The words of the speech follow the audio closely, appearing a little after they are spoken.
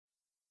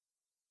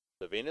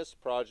The Venus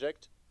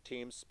Project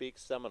Team Speak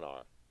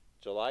Seminar,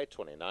 July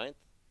 29th,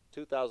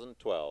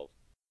 2012.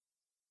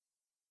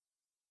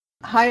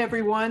 Hi,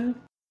 everyone.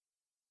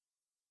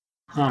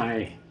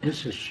 Hi,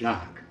 this is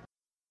Jacque.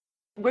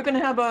 We're going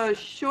to have a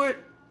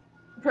short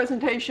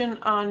presentation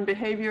on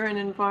behavior and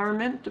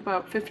environment,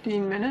 about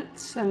 15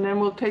 minutes, and then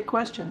we'll take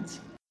questions.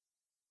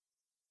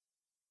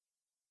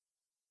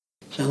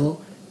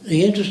 So,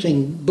 the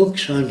interesting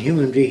books on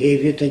human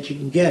behavior that you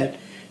can get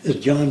is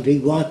John V.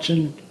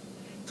 Watson,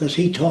 because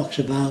he talks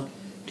about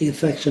the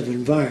effects of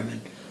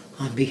environment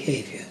on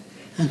behavior.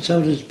 And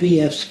so does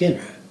B.F.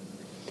 Skinner.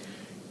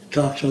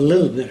 Talks a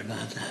little bit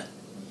about that.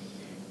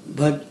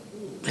 But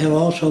they're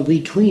also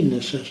between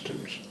the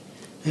systems.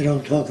 They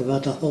don't talk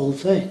about the whole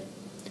thing.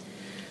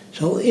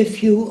 So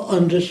if you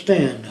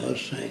understand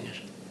those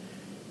things,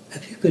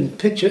 if you can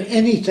picture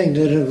anything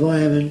that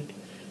environment,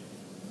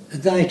 a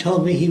guy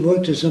told me he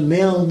worked as a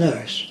male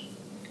nurse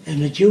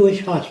in a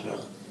Jewish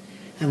hospital,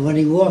 and when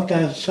he walked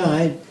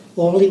outside,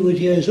 all he would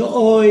hear is,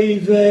 oy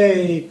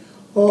vey,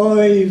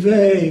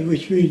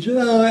 which means,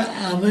 oh,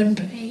 I'm in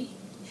pain.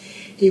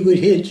 He would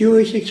hear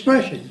Jewish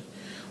expressions.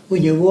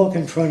 When you walk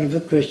in front of a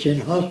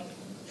Christian hospital,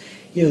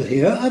 you'll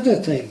hear other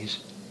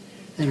things.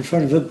 And in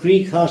front of a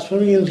Greek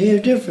hospital, you'll hear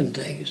different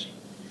things.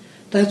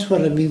 That's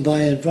what I mean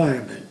by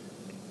environment.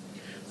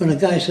 When a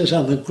guy says,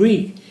 I'm a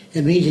Greek,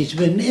 it means he's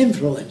been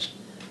influenced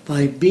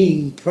by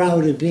being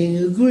proud of being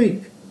a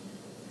Greek.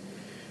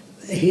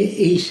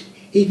 He's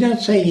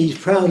not saying he's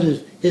proud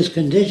of his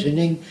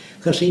conditioning,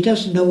 because he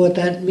doesn't know what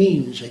that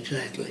means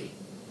exactly.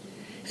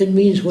 It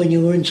means when you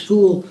were in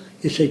school,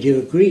 you said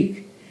you're a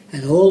Greek,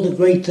 and all the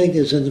great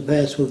thinkers in the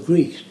past were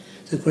Greeks.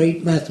 The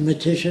great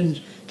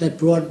mathematicians that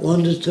brought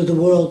wonders to the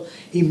world,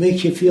 he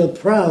makes you feel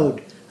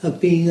proud of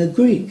being a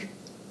Greek.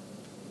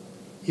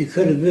 You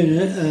could have been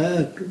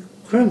a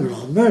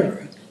criminal,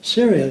 murderer,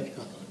 serial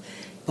killer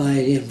by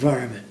the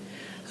environment.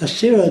 A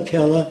serial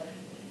killer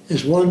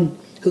is one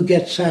who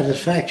gets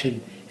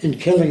satisfaction in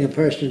killing a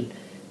person,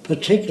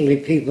 particularly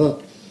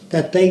people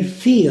that they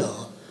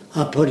feel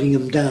are putting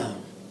him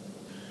down.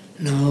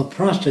 Now, a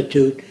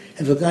prostitute,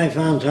 if a guy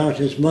found out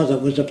his mother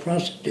was a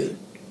prostitute,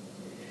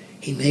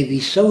 he may be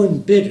so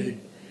embittered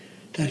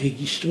that he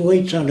just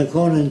waits on the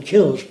corner and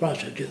kills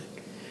prostitutes,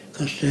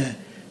 because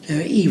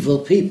they're evil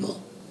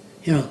people.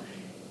 You know,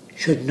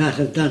 should not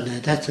have done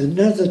that. That's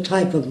another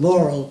type of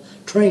moral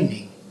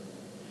training.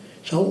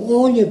 So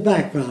all your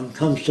background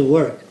comes to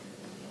work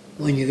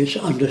when you're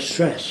under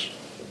stress.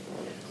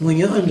 When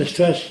you're under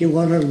stress, you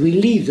want to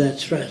relieve that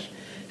stress.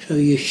 So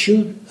you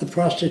shoot a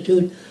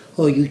prostitute,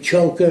 or you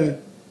choke her,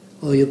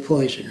 or you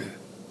poison her,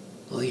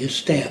 or you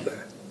stab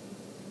her,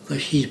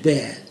 because she's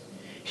bad.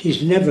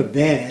 She's never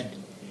bad.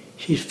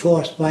 She's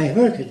forced by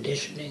her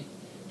conditioning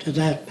to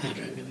that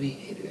pattern of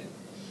behavior.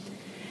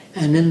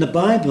 And in the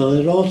Bible,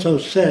 it also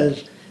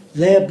says,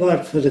 there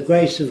but for the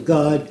grace of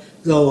God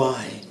go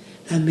I.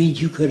 That means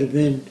you could have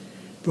been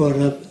brought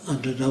up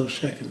under those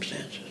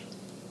circumstances.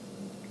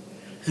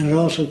 And it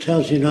also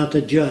tells you not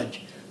to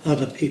judge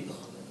other people,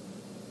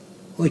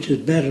 which is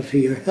better for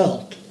your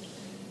health.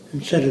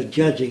 Instead of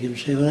judging him,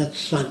 say, well, that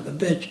son of a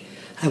bitch,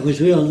 I was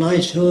real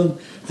nice to him,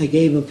 I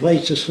gave him a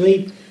place to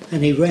sleep,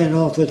 and he ran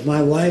off with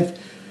my wife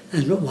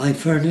and my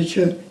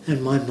furniture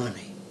and my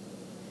money.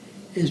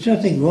 There's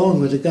nothing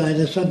wrong with the guy,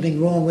 there's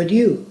something wrong with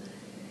you.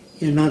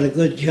 You're not a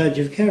good judge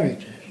of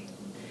characters.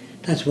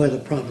 That's where the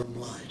problem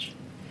lies.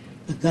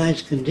 The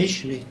guy's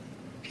conditioning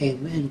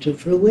came into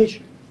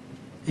fruition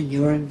in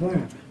your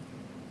environment.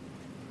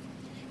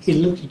 He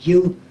looked at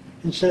you,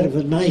 instead of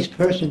a nice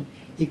person,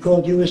 he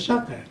called you a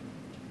sucker.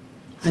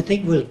 I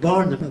think it was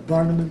Barnum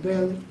and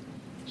Bailey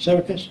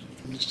circus,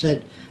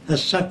 said a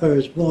sucker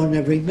is born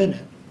every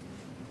minute.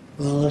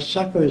 Well, a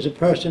sucker is a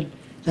person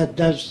that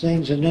does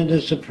things and then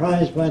is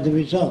surprised by the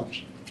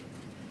results.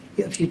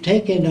 If you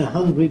take in a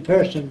hungry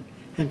person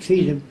and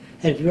feed him,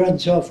 and it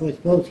runs off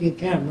with both your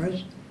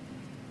cameras,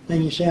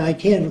 then you say, I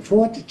can't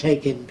afford to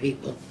take in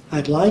people.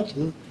 I'd like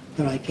to,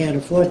 but I can't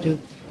afford to,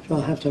 so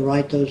I'll have to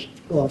write those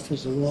off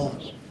as a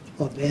loss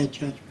or bad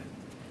judgment.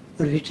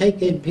 But if you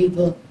take in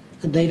people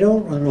and they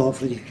don't run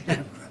off with your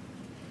camera,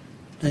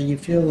 then you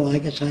feel, well, I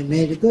guess I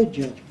made a good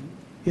judgment.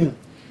 You know.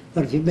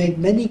 But if you make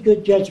many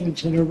good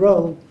judgments in a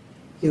row,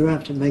 you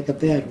have to make a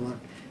bad one.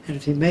 And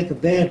if you make a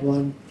bad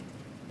one,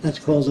 that's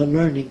called the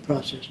learning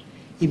process.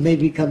 You may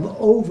become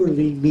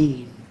overly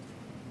mean.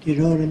 Do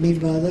you know what I mean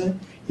by that?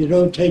 You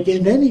don't take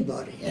in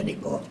anybody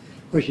anymore,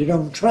 because you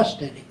don't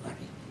trust anybody.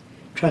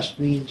 Trust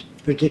means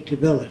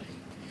predictability.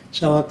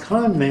 So a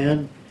con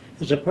man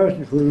is a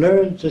person who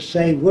learns to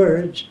say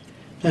words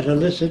that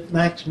elicit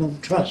maximum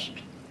trust.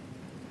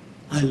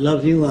 I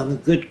love you, I'm a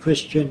good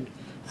Christian,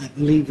 I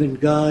believe in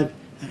God,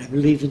 and I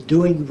believe in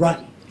doing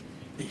right.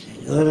 They say,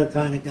 you're the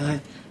kind of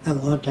guy I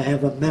want to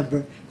have a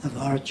member of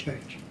our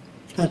church.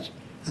 That's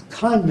a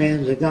con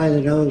man's a guy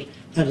that knows,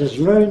 that has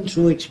learned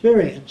through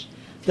experience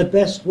the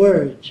best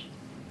words.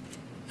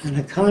 And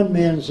a con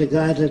man's a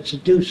guy that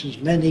seduces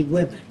many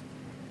women,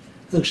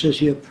 who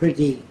says, you're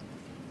pretty,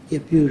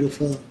 you're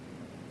beautiful,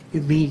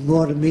 you mean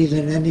more to me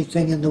than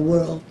anything in the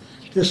world,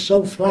 This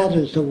so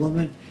flatters the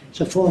woman,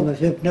 it's a form of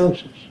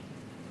hypnosis.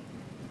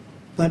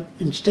 But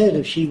instead,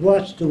 if she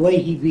watched the way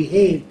he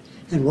behaved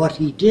and what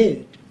he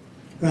did,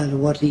 rather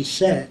than what he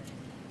said,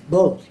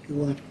 both, you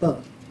watch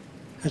both.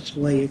 That's the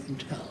way you can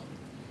tell.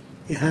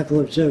 You have to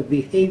observe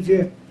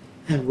behavior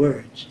and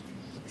words.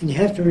 And you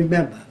have to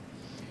remember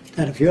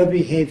that if your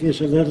behavior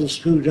is a little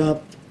screwed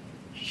up,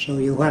 so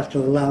you have to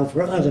allow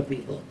for other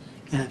people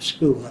to have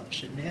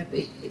screw-ups in their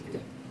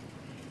behavior.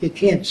 You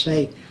can't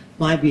say,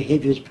 my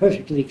behavior is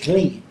perfectly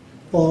clean,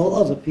 all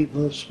other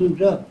people are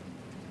screwed up.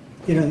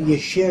 You know, you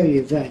share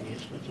your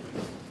values with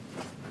them.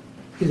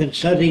 You can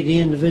study the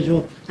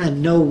individual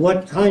and know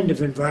what kind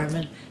of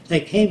environment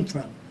they came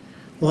from.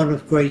 One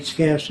of great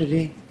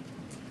scarcity,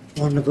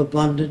 one of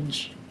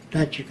abundance,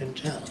 that you can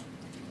tell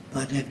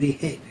by their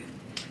behavior.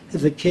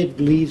 If a kid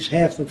leaves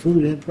half the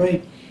food in a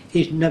plate,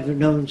 he's never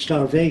known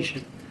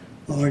starvation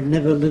or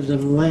never lived in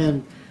a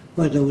land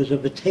where there was a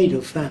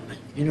potato famine,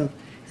 you know,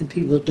 and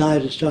people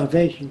died of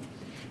starvation.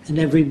 And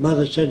every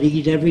mother said,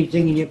 eat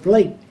everything in your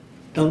plate.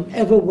 Don't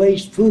ever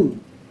waste food.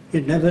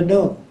 You never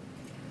know.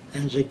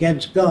 And it's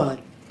against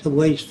God to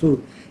waste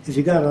food. If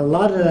you got a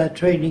lot of that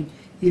training,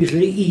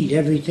 usually eat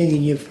everything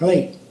in your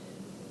plate.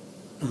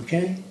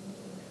 Okay?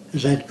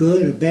 Is that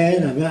good or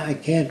bad? I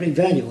can't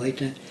evaluate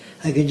that.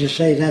 I can just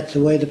say that's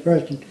the way the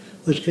person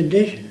was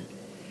conditioned.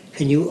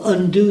 Can you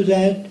undo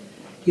that?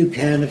 You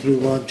can if you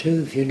want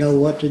to, if you know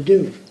what to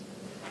do.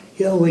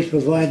 You always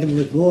provide them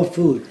with more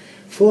food.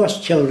 Force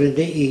children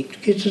to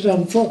eat. Kids that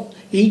I'm full,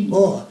 eat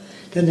more.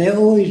 Then they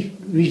always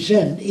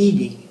resent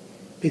eating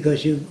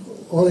because you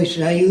always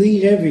say, you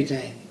eat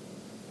everything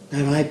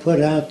that I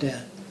put out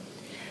there.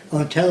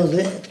 Or tell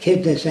the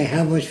kid, they say,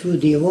 how much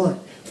food do you want?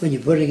 When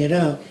you're putting it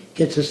out,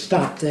 get to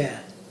stop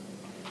there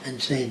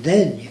and say,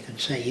 then you can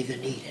say you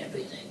can eat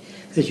everything.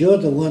 Because you're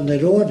the one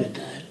that ordered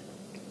that.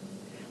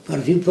 But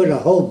if you put a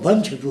whole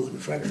bunch of food in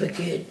front of a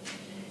kid,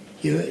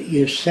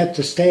 you set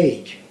the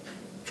stage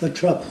for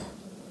trouble.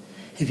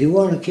 If you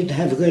want a kid to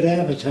have a good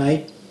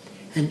appetite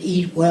and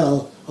eat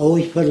well,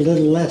 always put a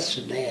little less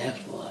than they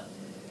ask for.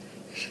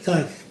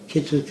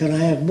 Kids say, can I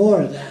have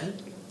more of that?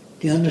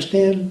 Do you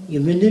understand?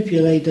 You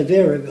manipulate the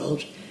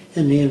variables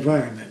in the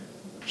environment.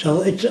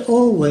 So it's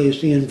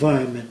always the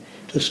environment.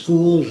 The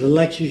schools, the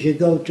lectures you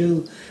go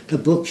to, the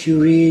books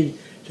you read,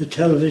 the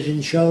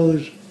television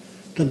shows,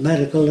 the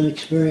medical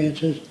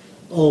experiences,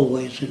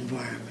 always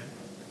environment.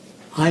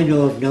 I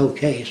know of no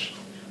case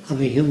of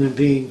a human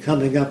being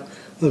coming up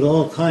with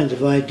all kinds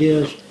of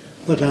ideas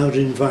without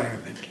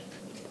environment.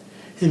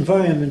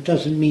 Environment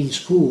doesn't mean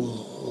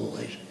school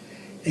always.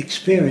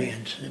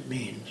 Experience it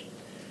means.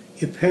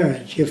 Your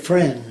parents, your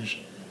friends,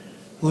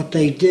 what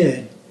they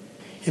did.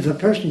 If a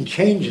person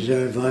changes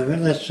their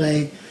environment, let's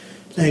say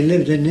they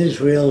lived in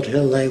Israel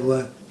till they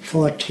were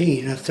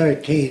 14 or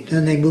 13,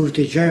 then they moved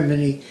to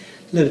Germany,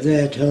 lived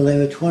there till they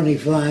were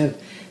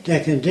 25,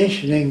 their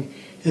conditioning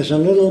is a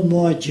little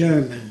more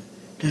German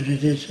than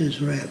it is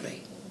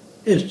Israeli.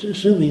 It's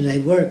assuming they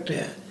worked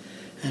there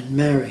and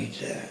married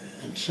there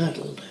and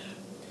settled there.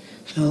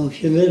 So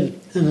if you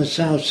lived in the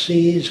South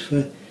Seas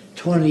for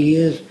 20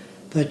 years,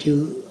 but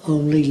you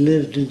only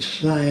lived in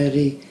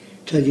society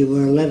till you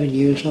were 11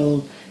 years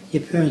old,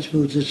 your parents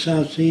moved to the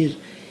South Seas,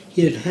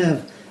 you'd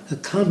have a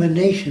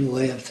combination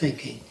way of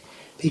thinking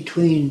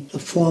between the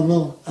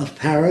formal of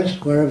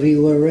Paris, wherever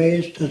you were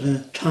raised, to the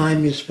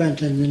time you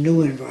spent in the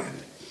new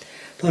environment.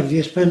 But if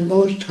you spent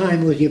most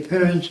time with your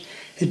parents,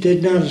 it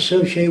did not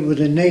associate with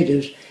the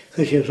natives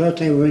because you thought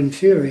they were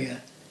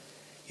inferior.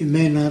 You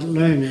may not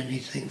learn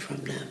anything from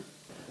them.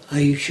 Are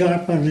you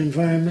sharp on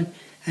environment?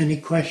 Any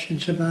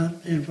questions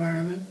about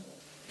environment?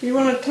 Do you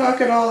want to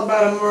talk at all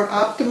about a more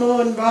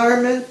optimal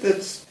environment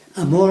that's...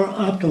 A more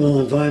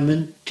optimal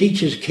environment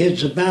teaches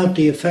kids about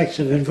the effects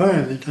of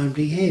environment on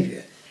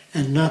behavior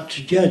and not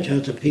to judge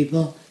other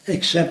people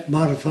except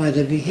modify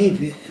their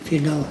behavior if you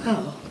know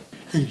how.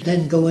 And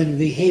then go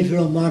into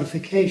behavioral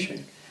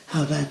modification,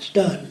 how that's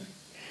done.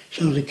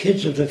 So the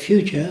kids of the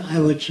future, I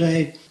would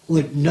say,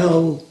 would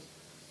know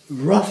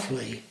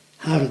roughly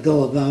how to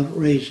go about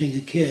raising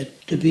a kid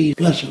to be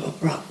less of a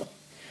problem.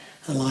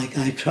 Like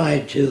I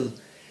tried to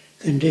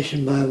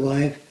condition my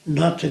wife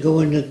not to go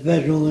into the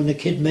bedroom when the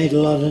kid made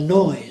a lot of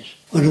noise.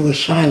 When it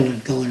was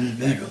silent, go into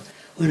the bedroom.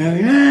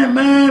 Whenever,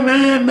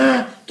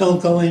 ma,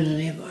 don't go in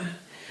anymore.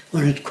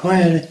 When it's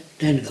quiet,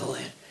 then go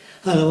in.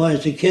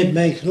 Otherwise the kid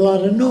makes a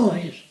lot of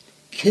noise.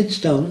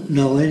 Kids don't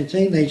know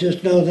anything, they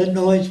just know that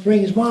noise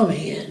brings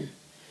mommy in.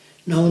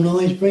 No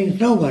noise brings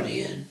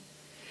nobody in.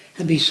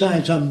 And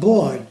besides, I'm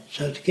bored,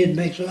 so the kid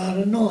makes a lot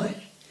of noise.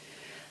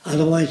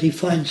 Otherwise he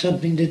finds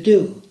something to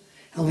do.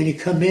 And when you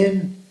come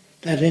in,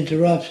 that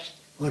interrupts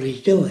what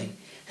he's doing.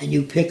 And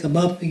you pick him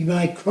up, he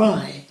might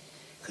cry,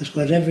 because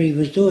whatever he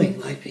was doing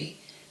might be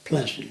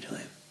pleasant to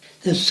him.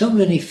 There's so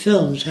many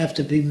films have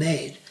to be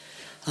made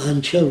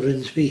on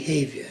children's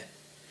behavior.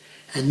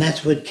 And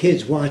that's what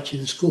kids watch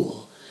in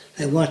school.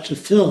 They watch the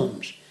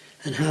films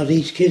and how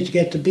these kids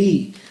get to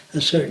be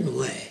a certain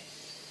way.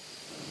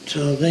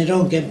 So they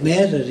don't get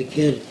mad at a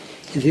kid.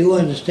 If you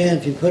understand,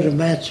 if you put a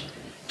match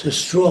to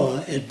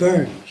straw, it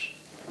burns.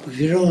 If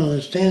you don't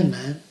understand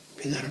that,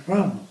 you got a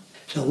problem.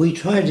 So we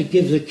try to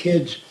give the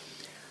kids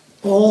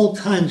all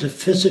kinds of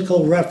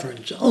physical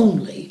reference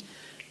only,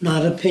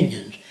 not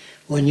opinions.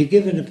 When you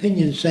give an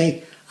opinion,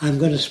 say, I'm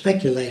going to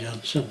speculate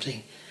on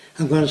something.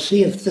 I'm going to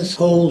see if this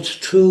holds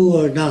true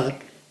or not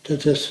to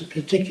this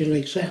particular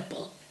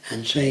example.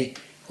 And say,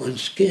 when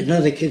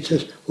another kid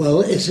says,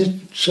 well, is it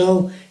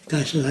so? The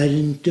guy says, I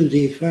didn't do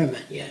the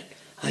experiment yet.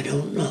 I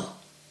don't know.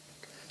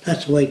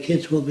 That's the way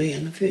kids will be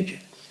in the future.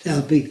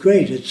 They'll be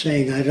great at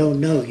saying, I don't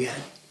know yet.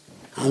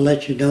 I'll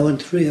let you know in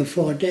 3 or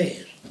 4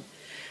 days.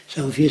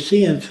 So if you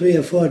see him 3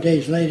 or 4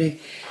 days later,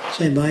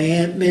 say, my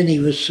Aunt Minnie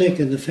was sick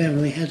and the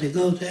family had to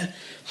go there,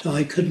 so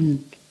I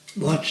couldn't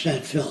watch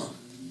that film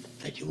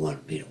that you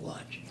wanted me to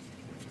watch.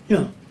 You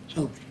know,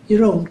 so you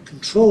don't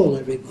control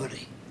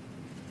everybody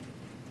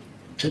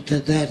to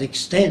that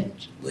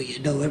extent where you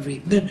know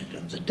every minute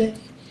of the day.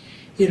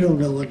 You don't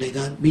know when they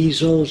got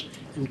measles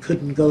and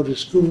couldn't go to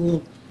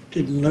school,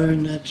 didn't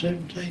learn that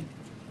certain thing.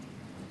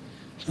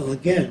 So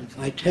again, if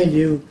I tell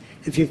you,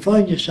 if you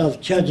find yourself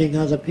judging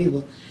other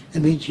people,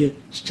 it means you're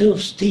still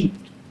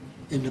steeped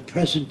in the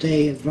present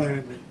day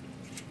environment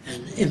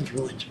and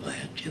influenced by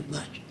it too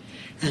much.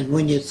 And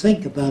when you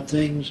think about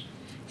things,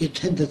 you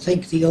tend to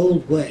think the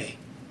old way.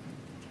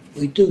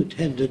 We do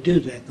tend to do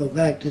that, go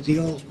back to the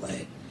old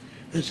way,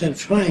 instead of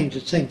trying to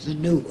think the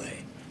new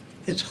way.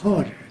 It's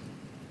harder,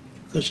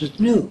 because it's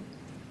new.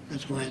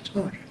 That's why it's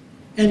harder.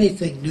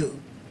 Anything new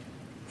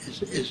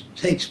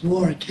takes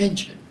more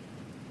attention.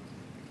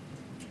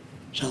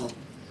 So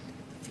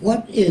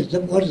what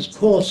is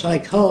called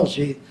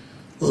psychology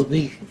will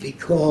be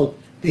called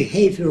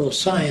behavioral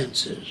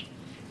sciences,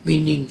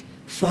 meaning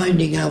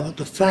finding out what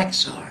the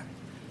facts are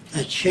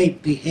that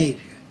shape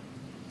behavior.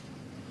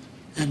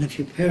 And if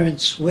your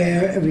parents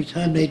swear every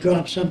time they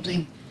drop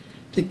something,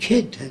 the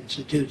kid tends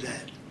to do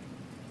that.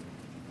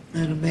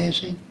 Isn't that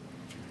amazing?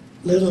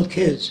 Little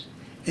kids.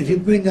 If you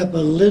bring up a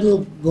little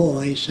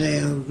boy, say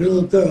a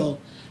little girl,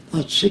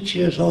 about 6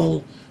 years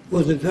old,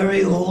 with a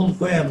very old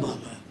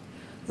grandmother,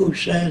 who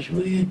says,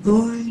 we're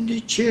going to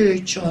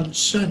church on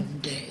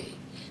Sunday.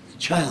 The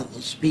child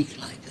will speak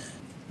like that.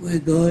 We're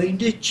going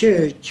to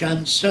church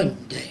on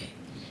Sunday.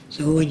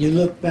 So when you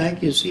look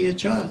back, you see a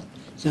child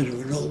instead of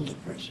an older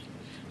person.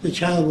 The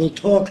child will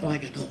talk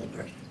like an older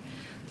person,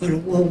 but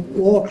it won't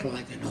walk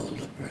like an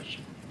older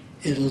person.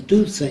 It'll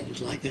do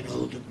things like an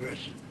older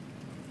person.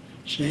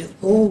 Say,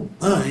 oh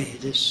my,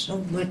 there's so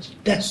much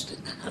dust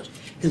in the house.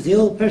 If the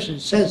old person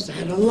says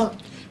that a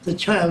lot, the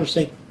child will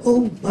say,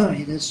 oh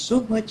my, there's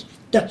so much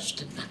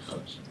dust in the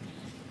house.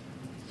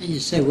 And you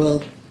say,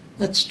 well,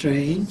 that's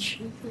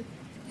strange.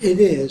 It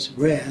is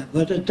rare,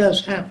 but it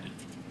does happen.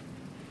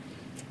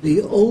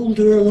 The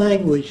older a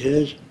language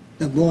is,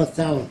 the more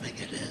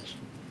thalamic it is,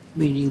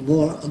 meaning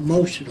more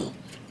emotional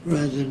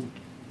rather than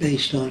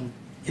based on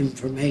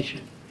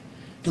information.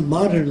 The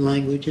modern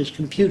language is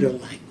computer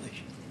language.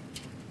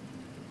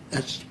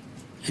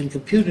 And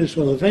computers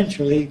will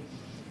eventually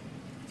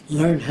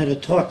learn how to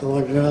talk to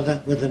one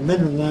another with a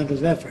minimum amount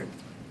of effort.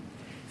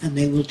 And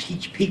they will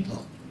teach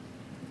people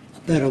a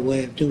better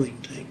way of doing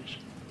things.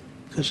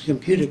 Because the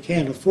computer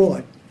can't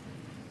afford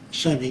a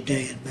sunny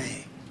day in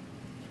May.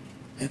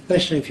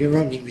 Especially if you're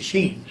running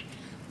machines.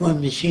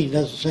 One machine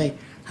doesn't say,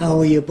 how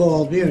are your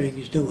ball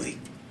bearings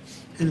doing?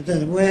 And it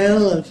doesn't,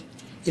 well,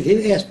 if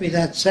you asked me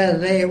that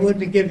Saturday, I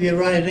wouldn't give you a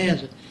right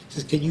answer. It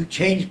says, can you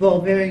change ball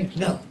bearings?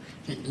 No.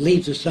 And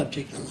leave the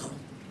subject alone.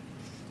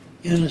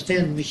 You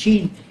understand, the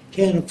machine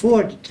can't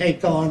afford to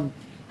take on,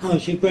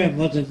 how's your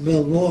grandmother in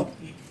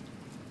Milwaukee?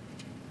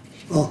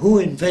 Or who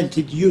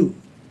invented you?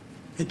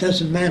 It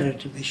doesn't matter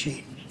to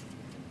machines.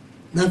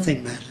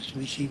 Nothing matters to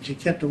machines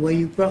except the way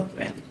you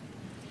program them.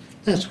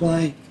 That's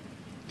why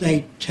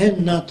they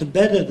tend not to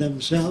better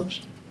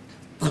themselves,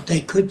 but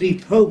they could be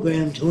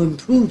programmed to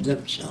improve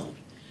themselves.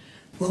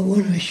 Well,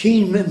 when a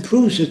machine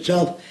improves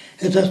itself,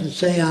 it doesn't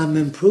say, I'm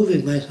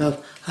improving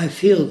myself, I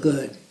feel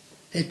good.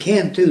 It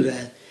can't do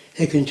that.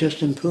 It can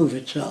just improve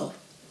itself.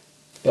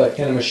 But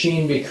can a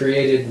machine be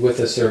created with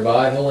a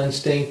survival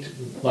instinct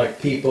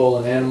like people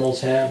and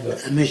animals have?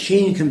 A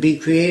machine can be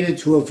created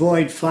to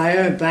avoid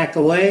fire, back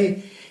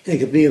away. It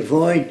could be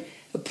avoid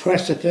a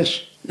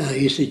precipice. Now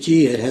you say,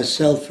 gee, it has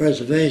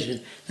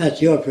self-preservation.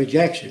 That's your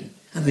projection.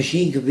 A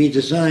machine can be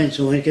designed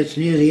so when it gets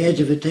near the edge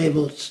of a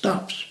table, it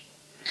stops.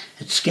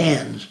 It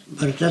scans,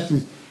 but it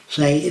doesn't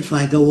say, if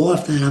I go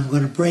off, then I'm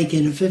going to break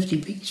into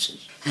 50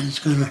 pieces. And it's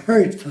going to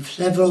hurt for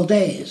several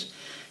days.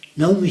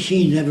 No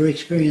machine ever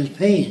experienced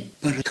pain,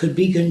 but it could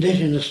be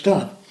conditioned to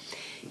stop.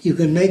 You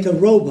can make a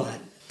robot,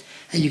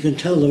 and you can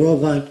tell the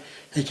robot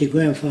that your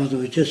grandfather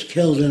was just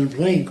killed in a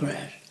plane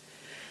crash.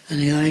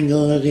 And the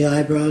angle of the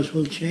eyebrows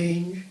will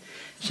change. You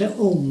say,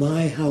 oh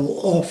my, how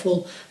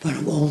awful, but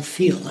it won't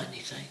feel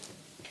anything.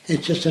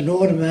 It's just an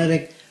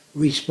automatic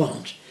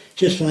response,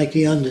 just like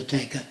the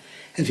undertaker.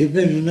 If you've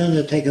been an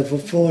undertaker for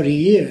 40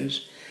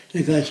 years,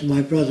 the guy said,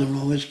 my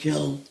brother-in-law was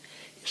killed.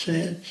 You say,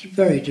 it's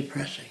very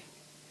depressing.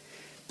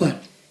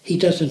 But he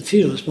doesn't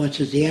feel as much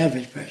as the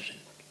average person.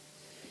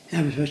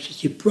 Everybody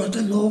says, your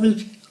brother-in-law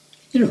is,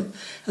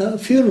 a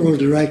funeral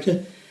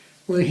director.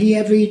 Well,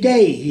 every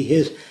day he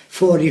hears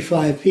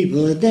 45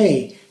 people a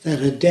day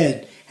that are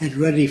dead and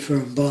ready for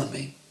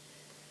embalming.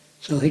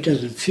 So he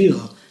doesn't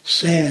feel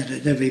sad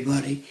at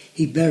everybody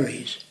he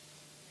buries.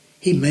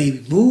 He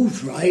may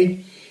move, right?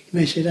 He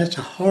may say, that's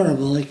a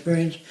horrible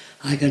experience.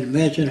 I can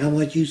imagine how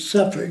much you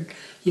suffered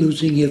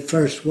losing your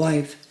first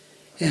wife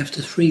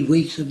after 3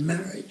 weeks of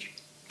marriage.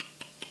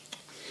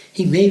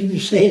 He may even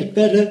say it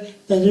better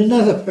than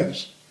another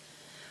person.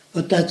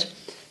 But that's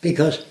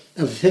because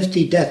of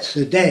 50 deaths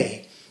a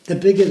day. The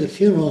bigger the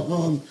funeral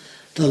home,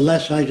 the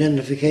less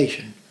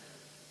identification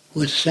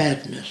with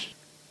sadness.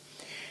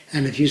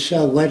 And if you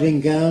sell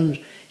wedding gowns,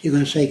 you're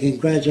going to say,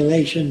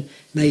 congratulations,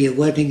 may your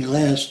wedding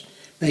last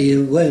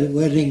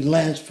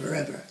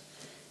forever.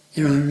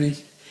 You know what I mean?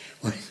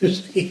 Well, you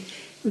see,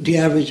 the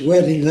average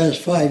wedding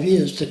lasts 5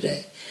 years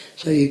today.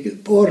 So you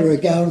could order a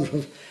gown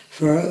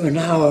for an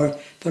hour,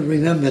 but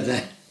remember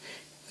that.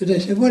 But they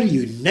say, what are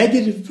you,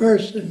 negative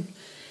person?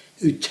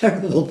 You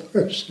terrible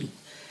person.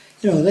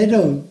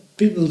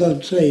 People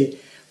don't say,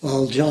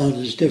 well, John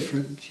is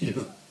different,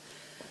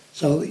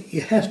 So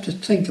you have to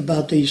think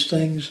about these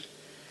things.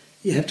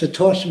 You have to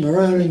toss them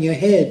around in your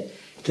head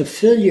to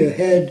fill your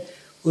head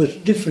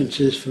with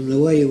differences from the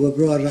way you were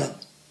brought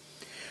up.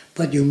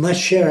 But you must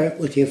share it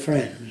with your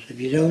friends. If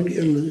you don't,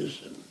 you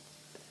lose them.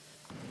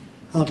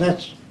 Well,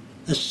 that's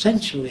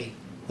essentially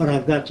what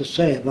I've got to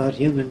say about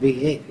human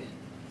behavior.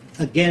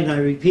 Again, I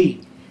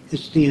repeat,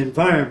 it's the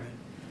environment,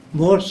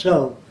 more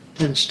so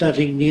than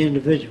studying the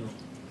individual,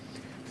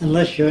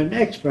 unless you're an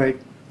expert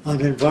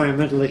on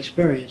environmental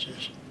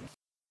experiences.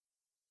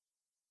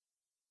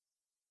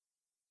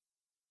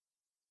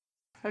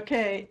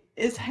 Okay,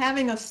 is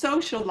having a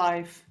social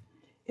life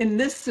in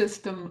this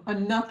system a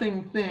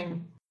nothing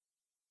thing?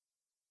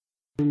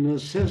 In the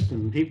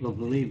system, people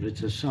believe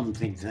it's a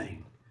something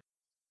thing.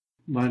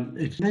 But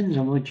it depends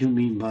on what you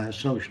mean by a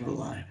social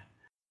life.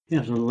 You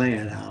have to lay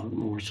it out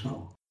more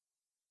so.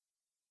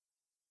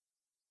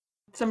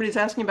 Somebody's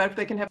asking about if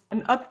they can have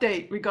an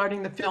update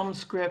regarding the film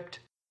script.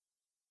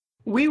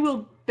 We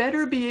will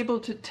better be able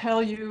to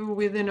tell you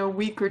within a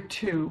week or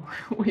two.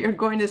 We are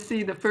going to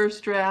see the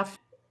first draft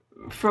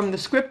from the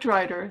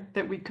scriptwriter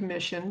that we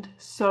commissioned.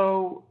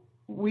 So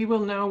we will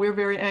know. We're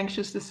very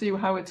anxious to see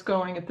how it's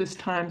going at this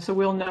time. So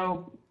we'll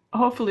know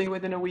hopefully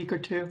within a week or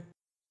two.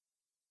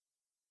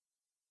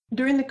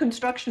 During the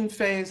construction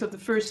phase of the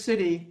first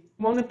city,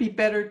 won't it be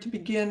better to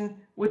begin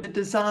with the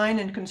design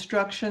and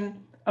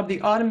construction of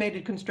the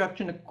automated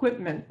construction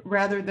equipment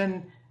rather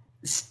than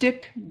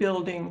stick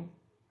building,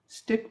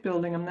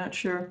 I'm not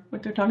sure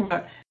what they're talking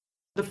about,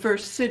 the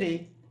first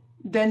city,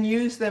 then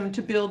use them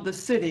to build the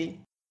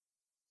city?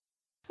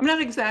 I'm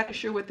not exactly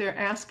sure what they're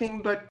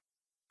asking, but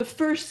the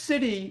first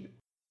city,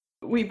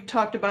 we've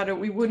talked about it,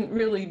 we wouldn't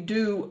really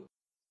do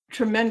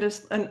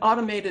an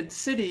automated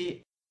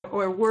city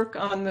or work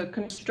on the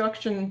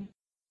construction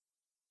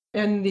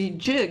and the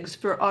jigs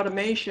for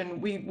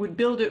automation. We would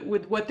build it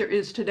with what there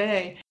is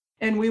today,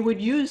 and we would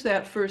use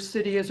that first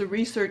city as a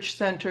research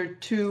center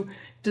to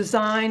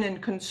design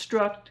and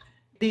construct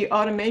the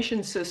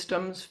automation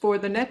systems for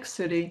the next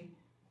city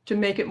to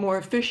make it more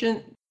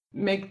efficient,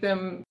 make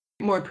them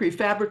more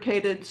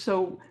prefabricated,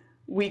 so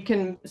we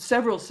can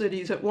several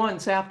cities at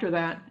once after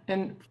that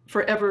and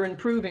forever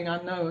improving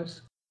on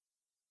those.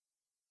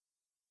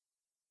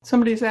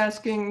 Somebody's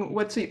asking,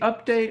 what's the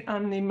update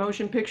on the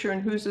motion picture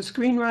and who's the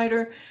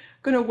screenwriter?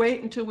 Going to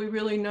wait until we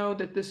really know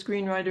that the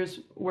screenwriter's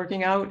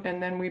working out,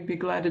 and then we'd be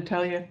glad to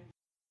tell you.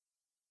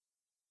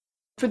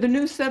 For the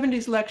new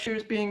 70s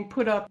lectures being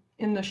put up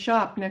in the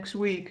shop next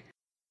week,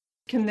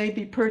 can they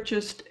be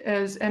purchased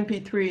as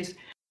MP3s?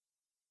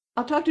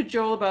 I'll talk to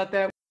Joel about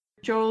that.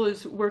 Joel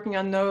is working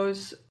on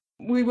those.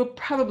 We will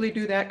probably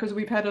do that because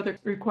we've had other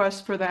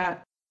requests for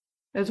that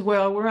as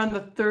well. We're on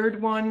the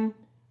third one,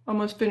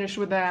 almost finished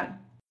with that.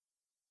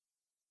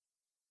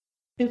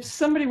 If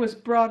somebody was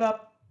brought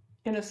up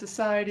in a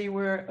society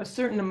where a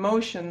certain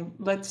emotion,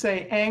 let's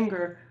say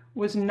anger,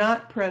 was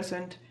not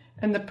present,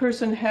 and the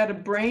person had a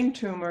brain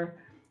tumor,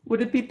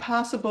 would it be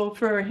possible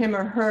for him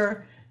or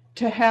her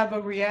to have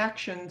a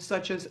reaction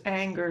such as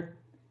anger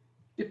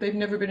if they've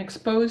never been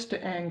exposed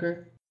to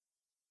anger?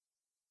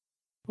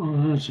 Well,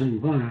 that's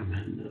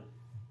environment.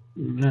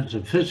 That's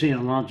a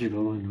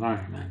physiological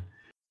environment.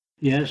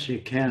 Yes, you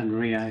can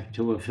react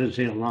to a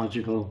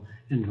physiological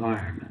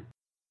environment.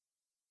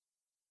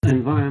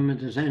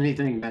 Environment is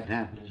anything that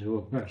happens to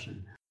a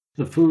person.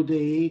 The food they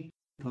eat,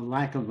 the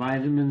lack of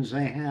vitamins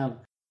they have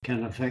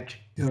can affect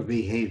your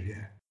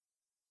behavior.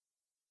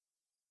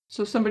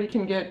 So somebody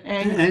can get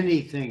angry.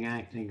 Anything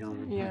acting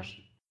on a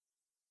person.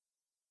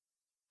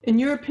 In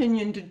your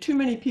opinion, did too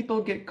many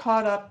people get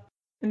caught up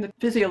in the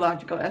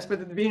physiological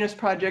aspect of the Venus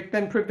Project,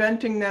 then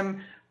preventing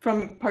them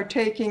from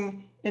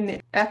partaking in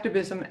the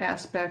activism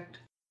aspect?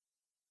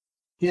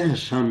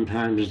 Yes,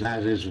 sometimes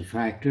that is a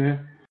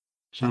factor.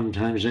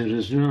 Sometimes it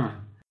is not.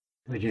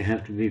 But you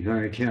have to be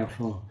very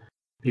careful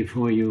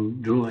before you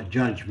draw a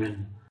judgment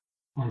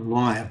on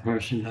why a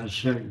person does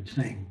certain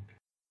things.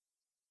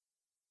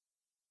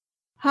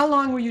 How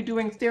long were you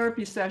doing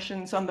therapy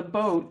sessions on the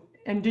boat,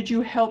 and did you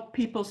help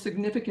people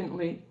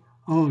significantly?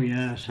 Oh,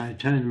 yes, I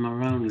turned them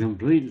around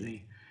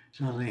completely.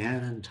 So they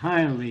had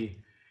entirely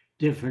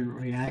different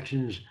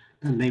reactions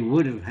than they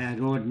would have had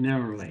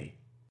ordinarily.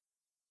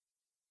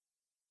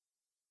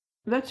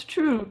 That's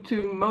true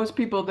to most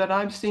people that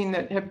I've seen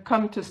that have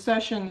come to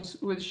sessions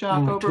with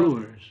Jacque Or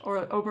tours.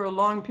 over a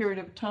long period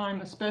of time,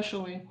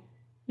 especially.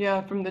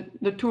 Yeah, from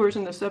the tours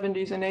in the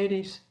 70s and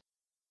 80s.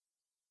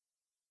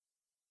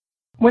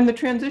 When the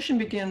transition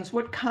begins,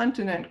 what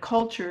continent,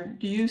 culture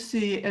do you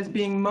see as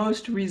being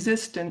most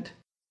resistant?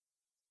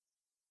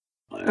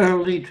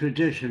 Early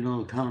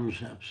traditional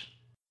concepts,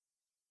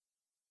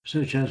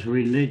 such as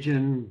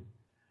religion,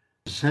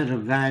 a set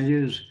of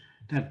values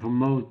that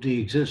promote the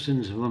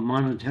existence of a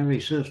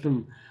monetary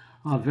system,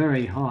 are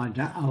very hard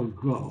to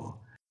outgrow.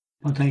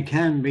 But they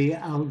can be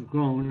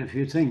outgrown if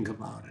you think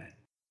about it.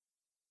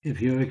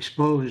 If you're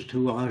exposed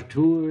to our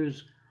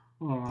tours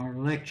or our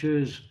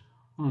lectures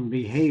on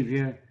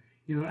behavior,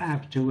 you're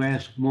apt to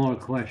ask more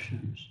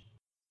questions.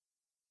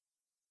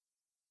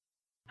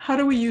 How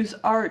do we use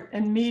art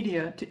and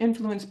media to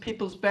influence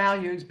people's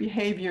values,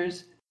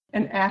 behaviors,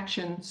 and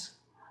actions?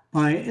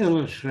 By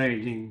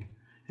illustrating,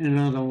 in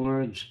other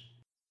words,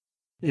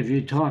 if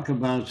you talk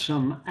about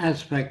some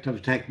aspect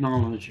of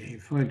technology,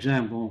 for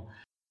example,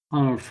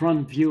 on a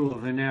front view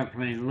of an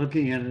airplane,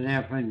 looking at an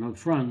airplane from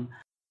front,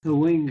 the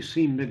wings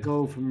seem to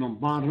go from the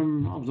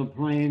bottom of the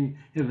plane,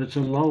 if it's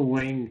a low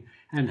wing,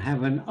 and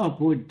have an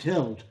upward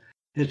tilt.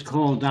 It's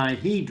called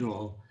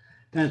dihedral.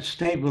 That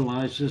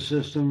stabilizes the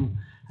system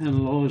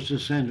and lowers the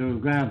center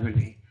of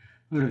gravity.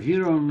 But if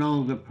you don't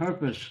know the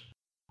purpose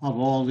of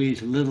all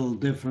these little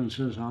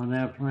differences on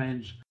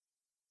airplanes,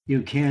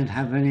 you can't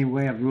have any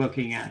way of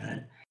looking at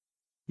it.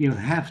 You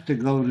have to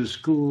go to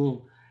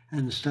school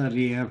and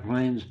study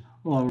airplanes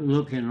or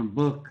look in a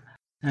book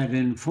that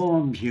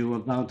informs you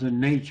about the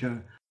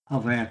nature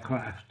of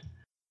aircraft.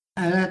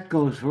 And that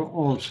goes for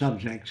all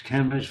subjects,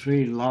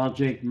 chemistry,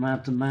 logic,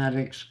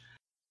 mathematics.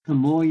 The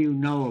more you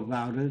know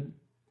about it,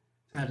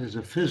 that is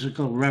a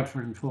physical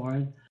reference for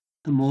it,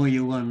 the more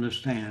you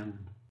understand.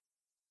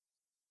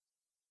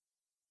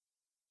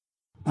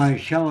 By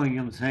showing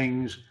them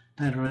things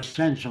that are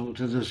essential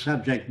to the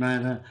subject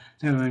matter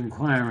they're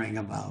inquiring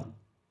about.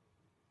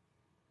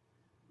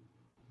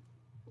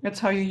 That's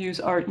how you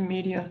use art and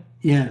media.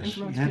 Yes,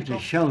 you have to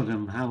show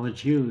them how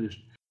it's used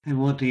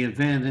and what the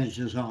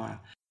advantages are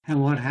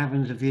and what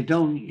happens if you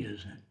don't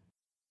use it.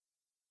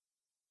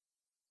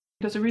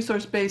 Does a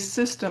resource-based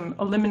system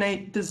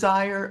eliminate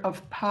desire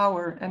of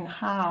power, and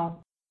how?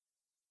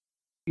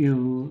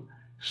 You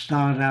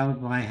start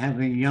out by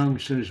having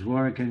youngsters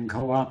work and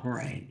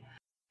cooperate.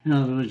 In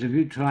other words, if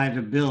you try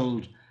to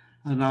build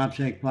an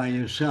object by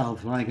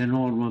yourself, like an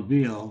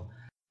automobile,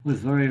 with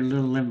very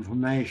little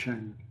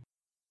information,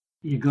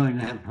 you're going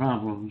to have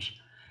problems.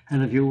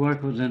 And if you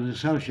work with an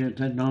associate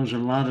that knows a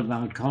lot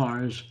about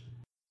cars,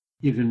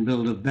 you can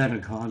build a better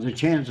car. The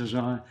chances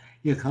are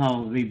your car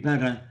will be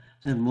better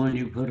than one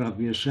you put up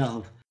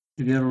yourself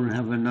if you don't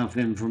have enough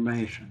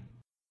information.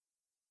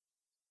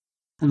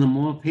 And the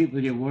more people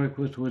you work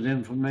with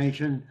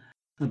information,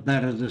 the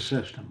better the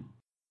system.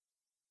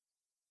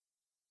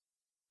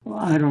 Well,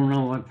 I don't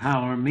know what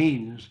power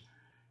means.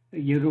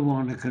 You don't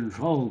want to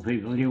control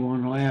people. You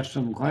want to ask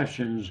them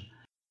questions.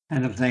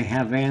 And if they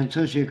have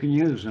answers, you can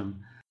use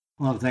them.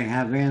 Well, if they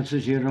have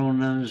answers you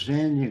don't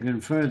understand, you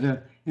can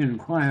further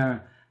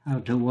inquire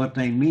as to what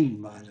they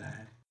mean by that.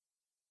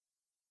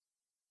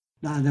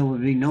 Now, there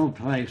would be no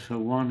place for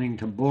wanting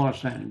to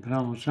boss and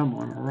throw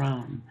someone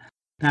around.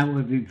 That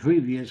would be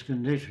previous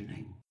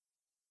conditioning.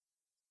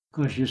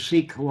 Because you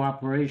seek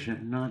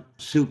cooperation, not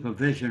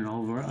supervision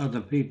over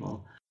other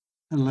people,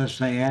 unless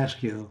they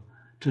ask you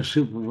to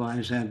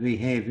supervise their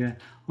behavior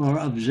or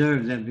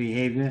observe their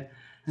behavior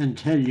and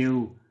tell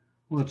you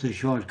what the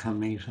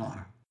shortcomings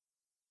are.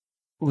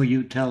 Or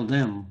you tell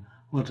them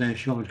what their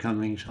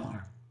shortcomings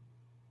are.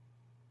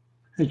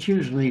 It's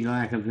usually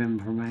lack of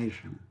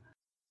information.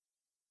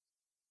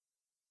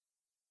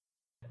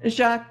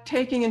 Jacque,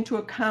 taking into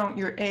account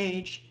your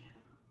age,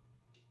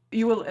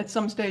 you will at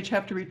some stage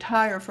have to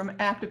retire from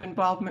active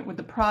involvement with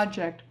the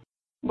project.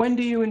 When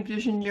do you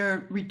envision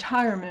your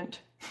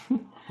retirement?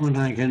 When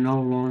I can no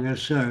longer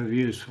serve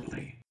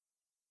usefully.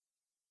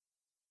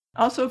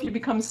 Also, if you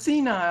become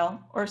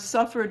senile or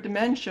suffer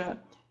dementia,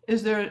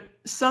 is there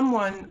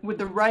someone with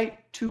the right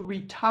to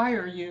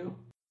retire you?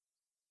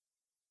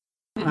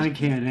 I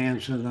can't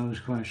answer those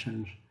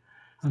questions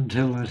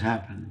until it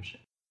happens.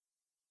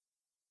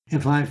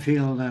 If I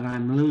feel that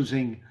I'm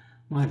losing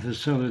my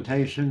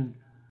facilitation,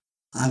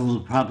 I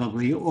will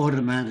probably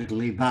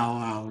automatically bow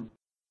out.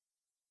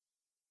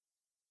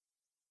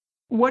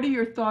 What are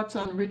your thoughts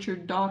on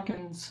Richard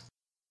Dawkins?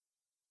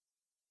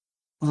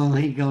 Well,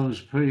 he goes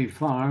pretty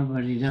far,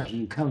 but he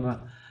doesn't cover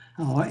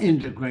or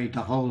integrate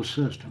the whole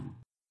system.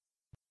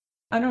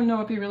 I don't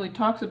know if he really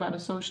talks about a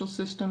social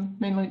system,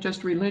 mainly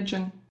just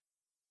religion.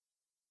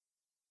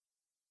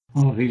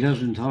 Well, if he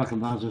doesn't talk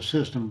about the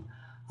system,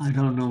 I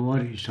don't know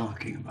what he's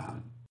talking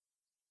about.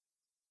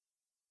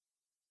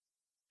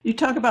 You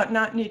talk about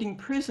not needing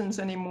prisons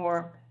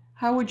anymore.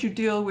 How would you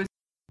deal with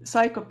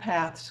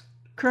psychopaths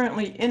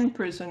currently in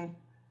prison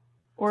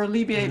or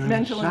alleviate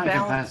mental imbalance? A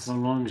psychopath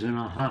belongs in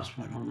a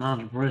hospital,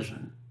 not a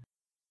prison.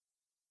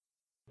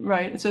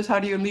 Right. It says, how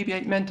do you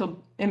alleviate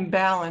mental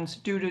imbalance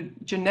due to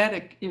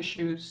genetic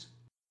issues?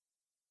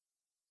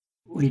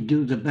 We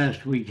do the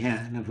best we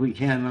can. If we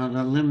cannot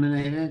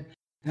eliminate it,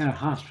 they're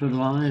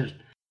hospitalized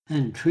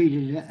and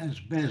treated as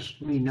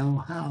best we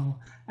know how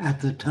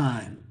at the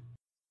time.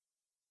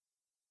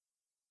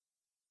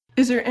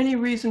 Is there any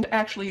reason to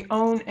actually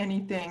own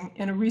anything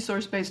in a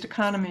resource-based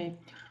economy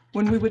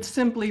when we would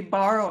simply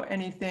borrow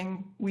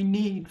anything we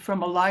need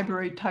from a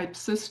library-type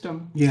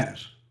system?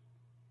 Yes,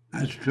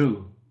 that's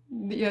true.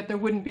 Yet there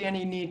wouldn't be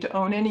any need to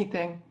own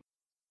anything.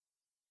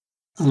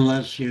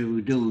 Unless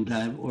you do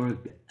that work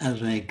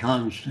as a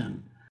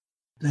constant,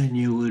 then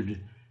you would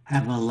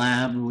have a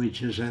lab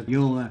which is at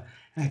your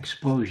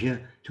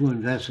exposure to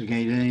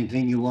investigate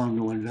anything you want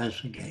to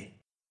investigate.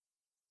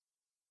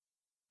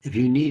 If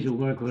you need to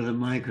work with a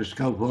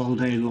microscope all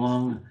day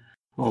long,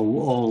 or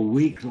all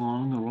week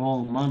long, or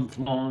all month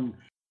long,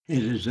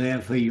 it is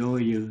there for your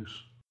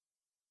use.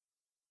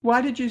 Why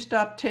did you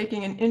stop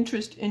taking an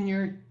interest in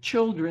your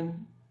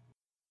children?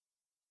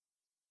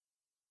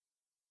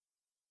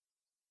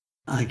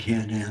 I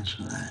can't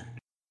answer that.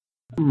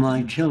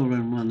 My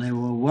children, when they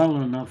were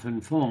well enough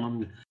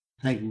informed,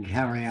 they can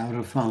carry out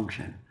a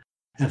function.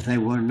 If they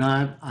were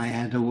not, I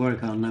had to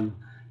work on them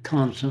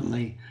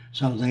constantly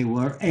so they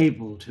were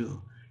able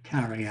to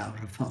carry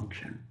out a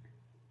function.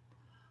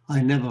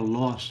 I never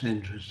lost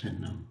interest in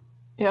them.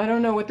 Yeah, I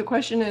don't know what the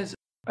question is,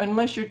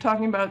 unless you're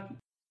talking about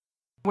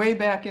way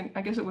back in,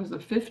 I guess it was the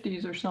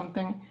 50s or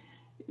something,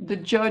 the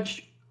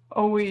judge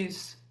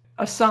always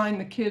assigned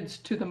the kids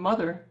to the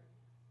mother.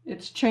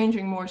 It's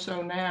changing more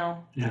so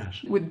now.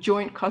 Yes. With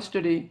joint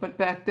custody, but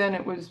back then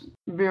it was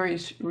very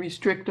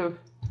restrictive.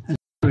 It's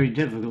very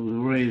difficult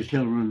to raise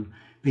children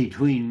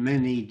between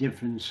many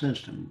different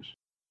systems.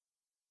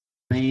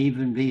 They may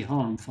even be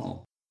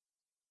harmful.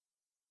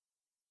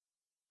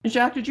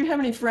 Jacque, did you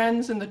have any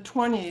friends in the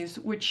 20s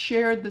which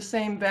shared the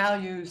same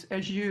values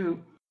as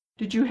you?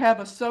 Did you have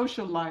a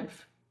social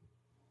life?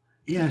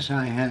 Yes,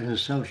 I had a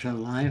social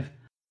life,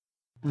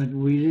 but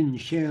we didn't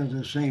share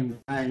the same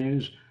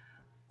values.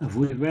 If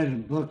we read a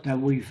book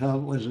that we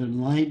felt was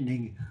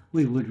enlightening,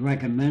 we would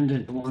recommend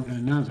it to one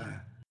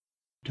another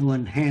to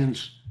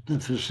enhance the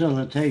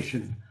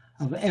facilitation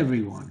of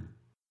everyone.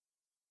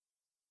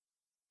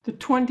 The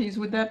 20s,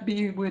 would that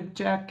be with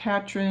Jacque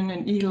Catron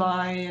and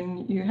Eli,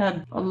 and you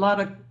had a lot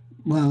of...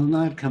 Well,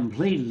 not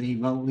completely,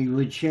 but we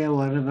would share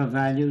whatever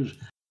values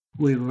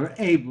we were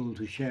able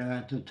to share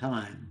at the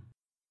time.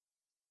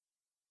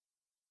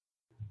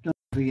 Don't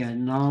forget,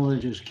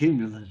 knowledge is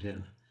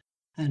cumulative,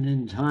 and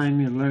in time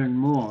you learn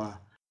more,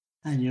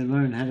 and you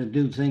learn how to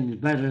do things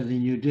better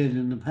than you did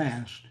in the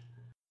past.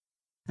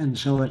 And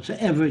so it's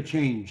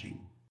ever-changing.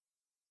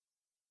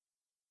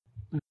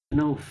 There's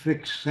no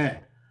fixed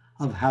set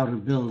of how to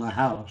build a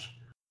house,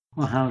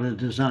 or how to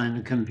design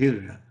a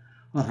computer,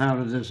 or how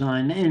to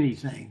design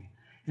anything.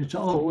 It's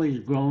always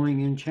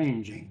growing and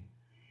changing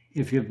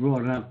if you're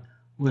brought up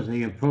with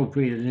the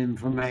appropriate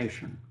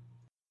information.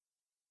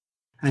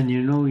 And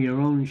you know your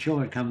own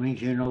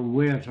shortcomings, you know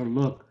where to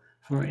look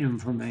for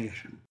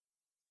information.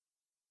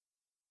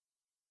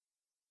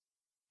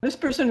 This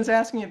person is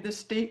asking if this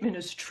statement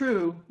is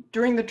true.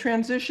 During the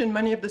transition,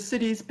 many of the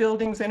city's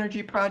buildings,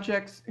 energy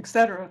projects,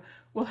 etc.,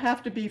 will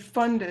have to be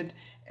funded,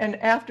 and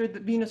after the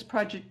Venus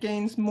Project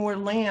gains more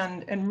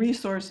land and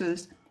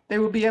resources, they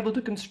will be able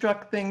to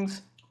construct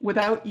things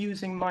without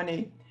using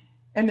money,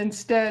 and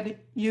instead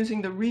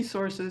using the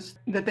resources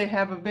that they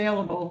have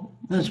available.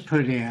 That's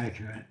pretty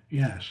accurate,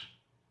 yes.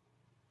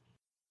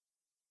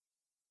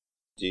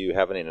 Do you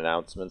have any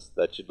announcements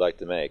that you'd like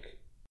to make?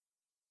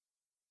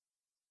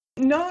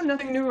 No,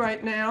 nothing new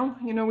right now.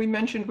 You know, we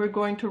mentioned we're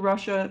going to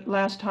Russia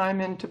last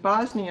time and to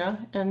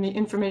Bosnia, and the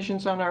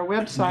information's on our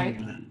website.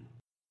 England.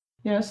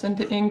 Yes, and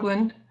to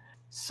England.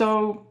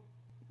 So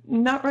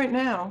not right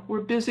now.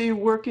 We're busy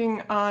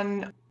working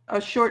on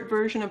a short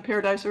version of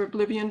Paradise or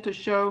Oblivion to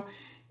show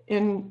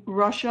in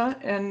Russia,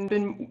 and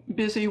been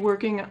busy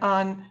working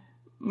on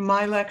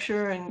my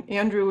lecture, and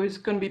Andrew is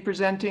going to be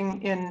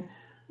presenting in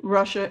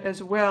Russia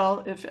as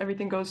well if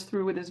everything goes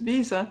through with his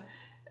visa.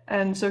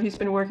 And so he's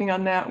been working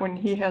on that when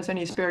he has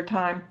any spare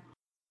time.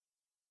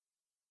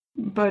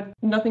 But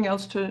nothing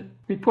else to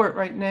report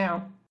right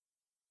now.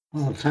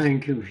 Well,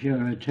 thank you for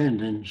your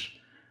attendance.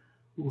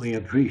 We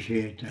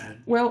appreciate that.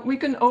 Well, we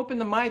can open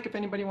the mic if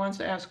anybody wants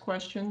to ask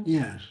questions.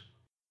 Yes.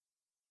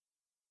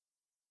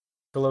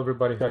 Hello,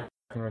 everybody. Hi,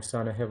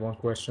 Roxanne. I have one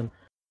question.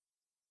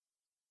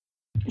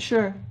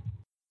 Sure.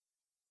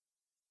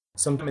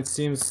 Sometimes it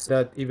seems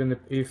that even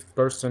if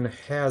person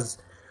has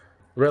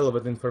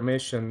relevant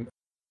information,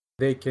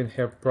 they can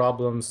have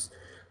problems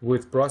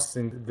with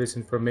processing this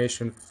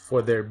information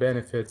for their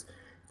benefit.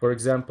 For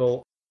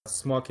example,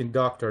 smoking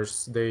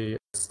doctors, they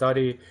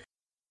study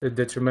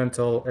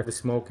detrimental of the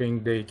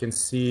smoking. They can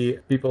see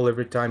people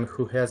every time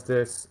who has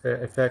this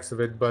effects of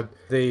it, but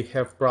they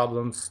have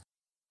problems,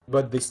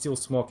 but they still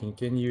smoking.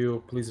 Can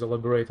you please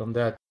elaborate on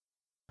that,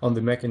 on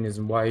the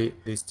mechanism why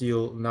they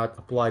still not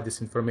apply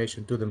this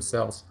information to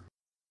themselves?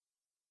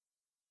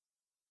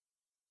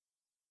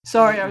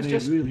 Sorry, I was They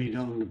just... really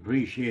don't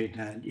appreciate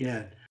that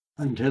yet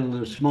until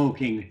the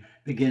smoking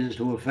begins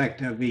to affect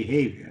their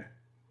behavior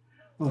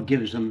or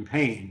gives them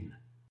pain.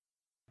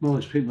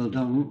 Most people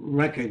don't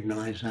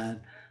recognize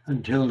that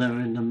until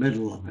they're in the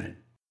middle of it.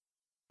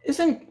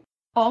 Isn't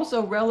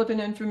also relevant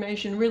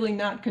information really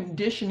not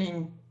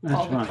conditioning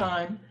all the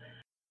time?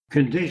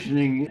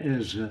 Conditioning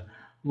is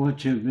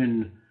what you've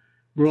been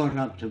brought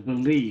up to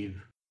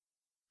believe,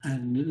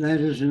 and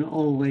that isn't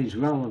always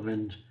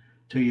relevant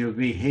to your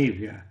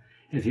behavior.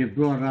 If you're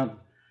brought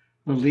up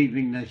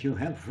believing that you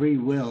have free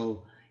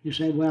will, you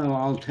say, well,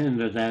 I'll tend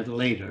to that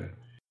later.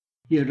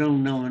 You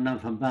don't know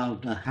enough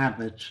about the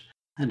habits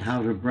and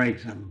how to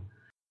break them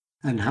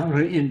and how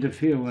to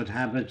interfere with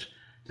habits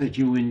that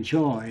you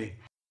enjoy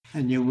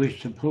and you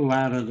wish to pull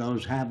out of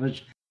those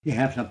habits. You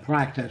have to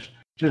practice,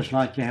 just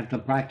like you have to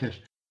practice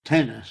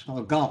tennis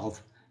or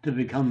golf to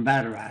become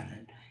better at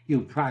it.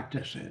 You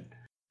practice it.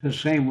 The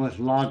same with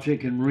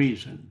logic and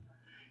reason.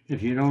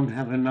 If you don't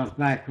have enough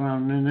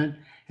background in it,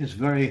 it's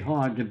very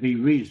hard to be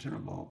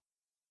reasonable.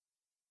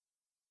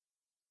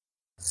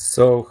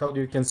 So how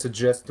do you can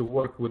suggest to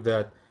work with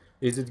that?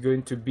 Is it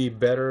going to be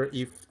better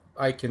if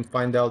I can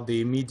find out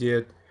the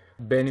immediate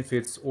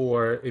benefits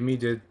or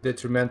immediate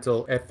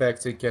detrimental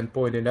effects and can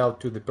point it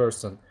out to the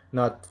person,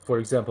 not, for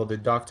example, the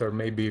doctor,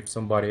 maybe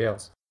somebody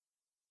else?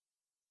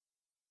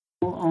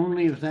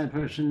 Only if that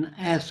person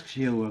asks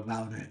you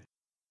about it.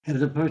 If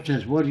the person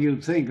says, what do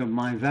you think of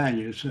my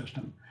value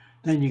system?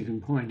 Then you can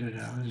point it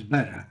out as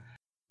better.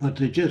 But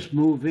to just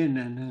move in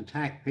and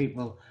attack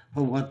people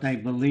for what they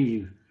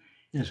believe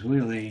is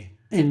really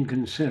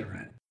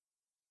inconsiderate.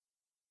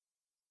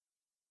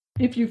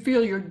 If you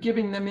feel you're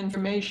giving them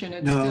information,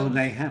 it's No, still...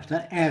 they have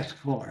to ask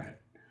for it.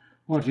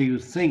 What do you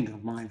think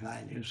of my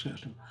value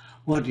system?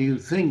 What do you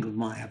think of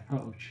my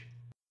approach?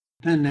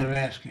 Then they're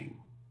asking.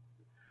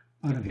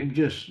 But if you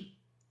just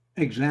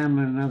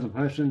examine another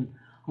person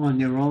on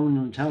your own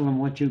and tell them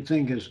what you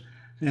think is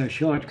their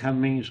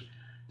shortcomings,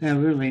 they're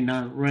really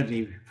not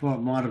ready for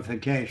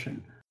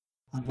modification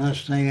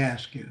unless they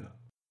ask you.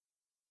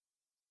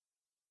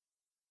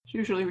 It's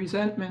usually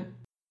resentment.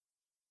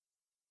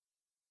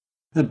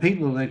 The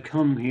people that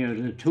come here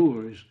to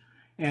tours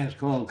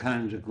ask all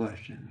kinds of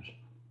questions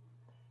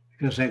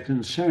because they're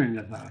concerned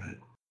about it.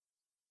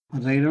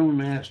 But they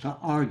don't ask to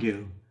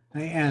argue,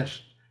 they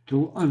ask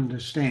to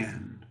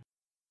understand.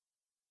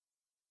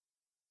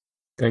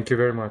 Thank you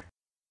very much.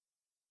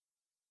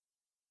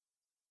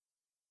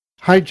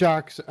 Hi,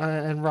 Jacque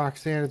and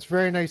Roxanne. It's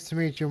very nice to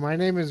meet you. My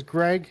name is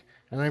Greg,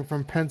 and I'm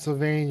from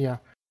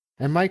Pennsylvania.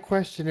 And my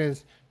question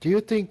is, do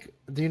you think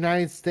the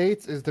United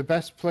States is the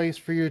best place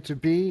for you to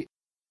be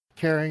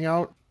carrying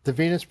out the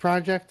Venus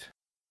Project?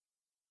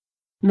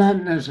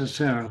 Not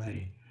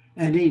necessarily.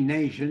 Any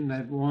nation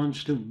that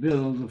wants to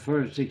build the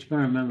first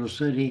experimental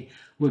city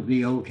would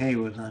be okay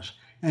with us,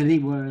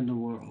 anywhere in the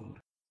world.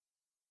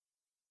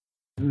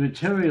 If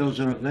materials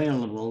are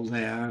available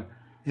there,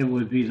 it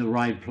would be the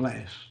right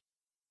place.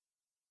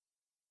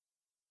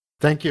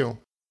 Thank you.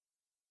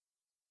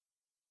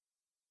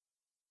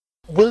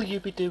 Will you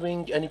be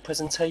doing any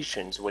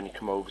presentations when you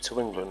come over to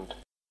England?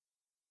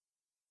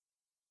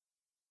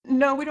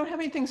 No, we don't have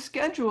anything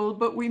scheduled,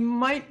 but we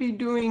might be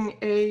doing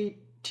a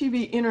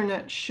TV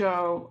internet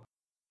show.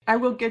 I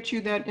will get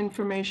you that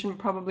information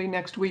probably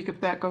next week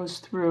if that goes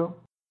through.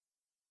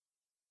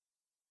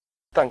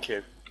 Thank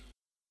you.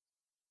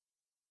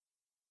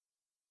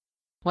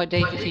 What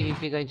date is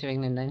TVP going to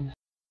England then?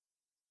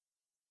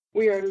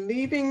 We are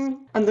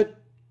leaving on the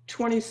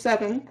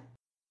 27th.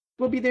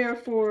 We'll be there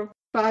for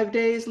 5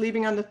 days,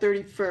 leaving on the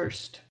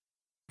 31st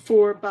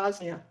for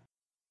Bosnia.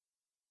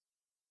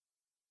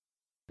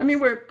 I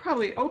mean, we're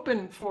probably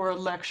open for a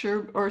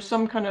lecture or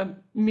some kind of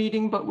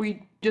meeting, but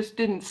we just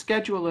didn't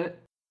schedule it.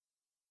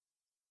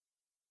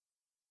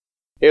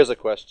 Here's a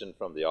question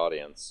from the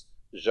audience.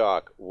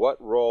 Jacque,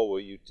 what role will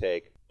you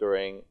take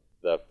during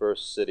the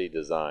first city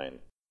design?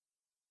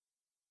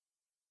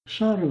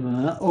 Sort of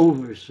an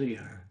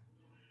overseer,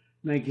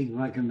 making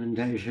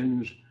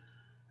recommendations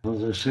for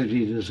the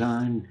city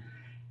design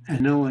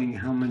and knowing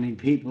how many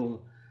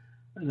people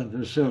the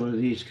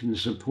facilities can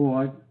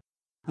support.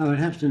 I would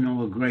have to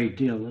know a great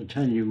deal to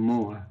tell you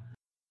more.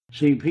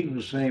 See,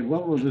 people say,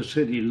 what will the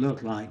city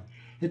look like?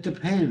 It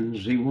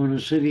depends. Do you want a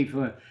city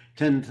for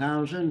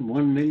 10,000,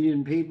 1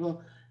 million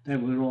people? They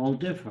would all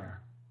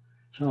differ.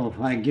 So if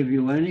I give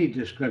you any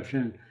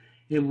description,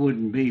 it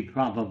wouldn't be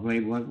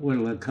probably what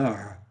will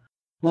occur.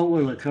 What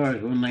will occur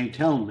is when they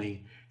tell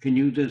me, can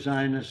you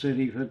design a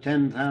city for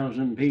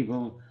 10,000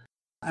 people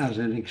as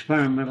an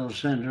experimental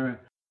center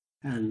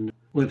and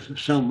with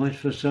so much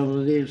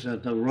facilities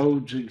that the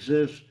roads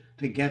exist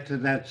to get to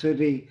that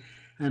city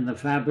and the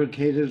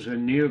fabricators are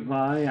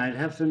nearby? I'd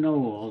have to know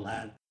all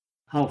that.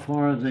 How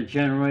far are the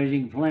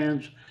generating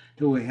plants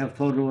Do we have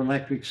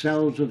photoelectric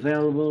cells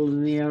available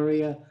in the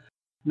area?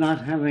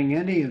 Not having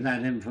any of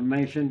that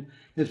information,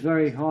 it's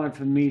very hard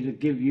for me to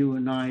give you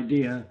an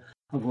idea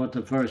of what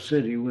the first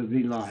city would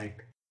be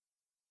like.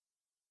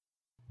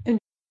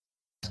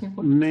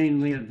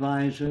 Mainly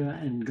advisor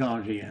and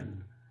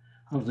guardian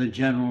of the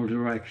general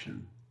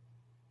direction.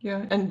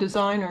 Yeah, and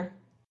designer.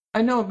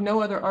 I know of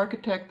no other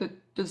architect that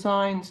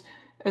designs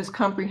as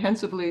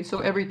comprehensively so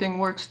everything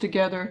works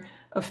together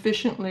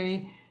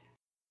efficiently,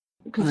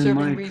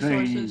 conserving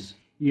resources.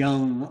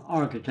 Young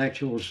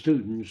architectural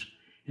students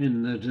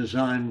in the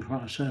design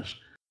process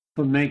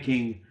for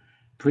making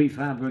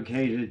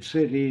prefabricated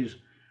cities,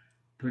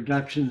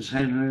 production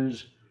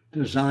centers,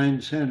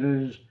 design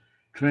centers,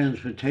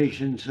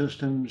 transportation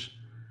systems.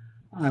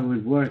 I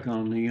would work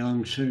on the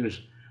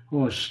youngsters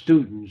or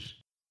students.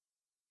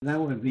 That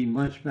would be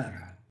much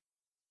better.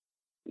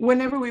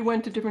 Whenever we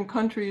went to different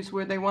countries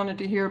where they wanted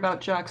to hear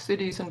about Jacque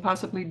cities and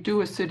possibly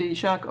do a city,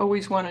 Jacque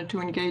always wanted to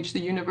engage the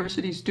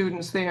university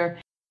students there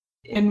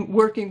in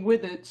working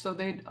with it so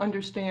they'd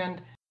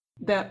understand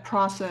that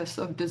process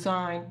of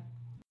design.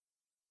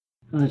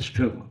 That's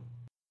true.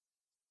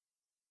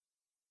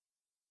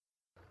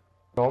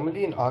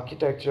 Normally in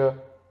architecture,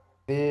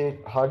 they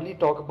hardly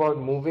talk about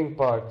moving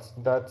parts.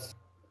 That's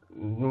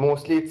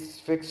mostly it's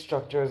fixed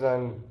structures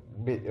and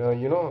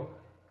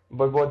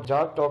but what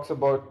Jacque talks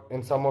about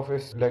in some of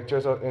his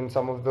lectures or in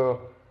some of the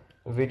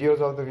videos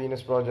of the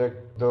Venus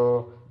Project,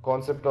 the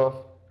concept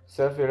of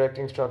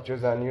self-erecting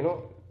structures and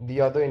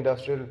the other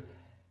industrial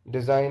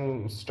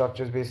design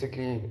structures,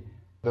 basically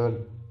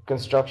the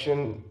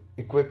construction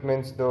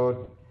equipments,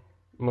 the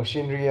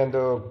machinery and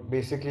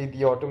basically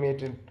the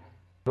automated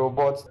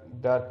robots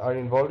that are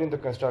involved in the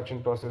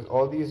construction process.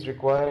 All these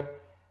require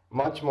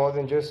much more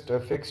than just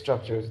fixed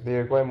structures. They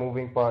require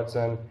moving parts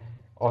and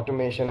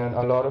automation and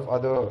a lot of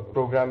other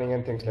programming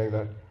and things like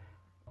that.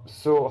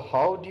 So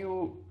how do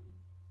you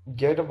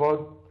get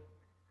about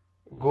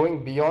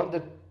going beyond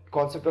the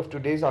concept of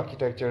today's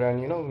architecture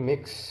and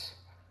mix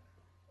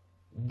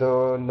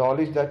the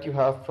knowledge that you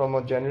have from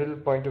a general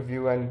point of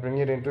view and bring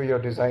it into your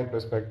design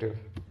perspective?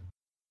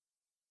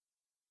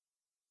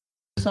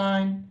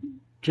 Design.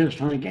 Just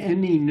like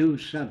any new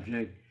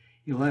subject,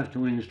 you have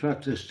to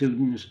instruct the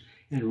students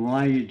in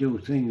why you do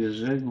things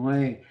a certain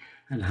way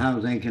and how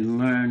they can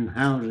learn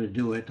how to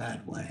do it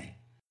that way.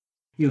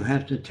 You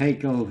have to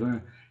take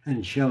over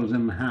and show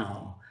them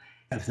how,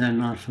 if they're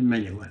not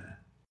familiar with it.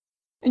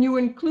 And you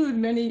include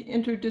many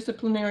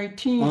interdisciplinary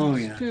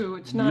teams too.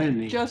 It's not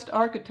just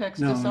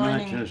architects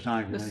designing not just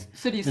architects. The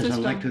city There's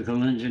system.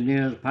 Electrical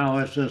engineers,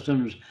 power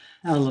systems,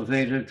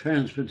 elevator,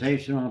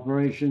 transportation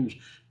operations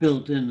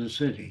built in the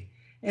city.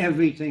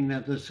 Everything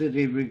that the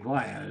city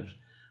requires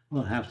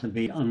will have to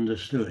be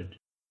understood.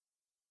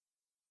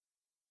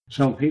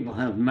 So people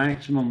have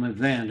maximum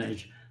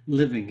advantage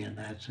living in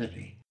that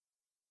city.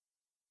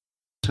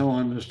 So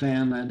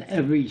understand that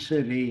every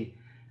city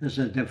is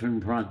a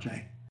different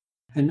project.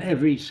 And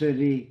every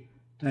city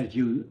that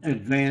you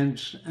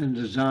advance and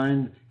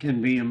design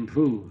can be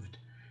improved.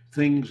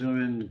 Things are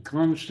in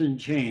constant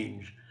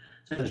change.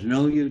 There's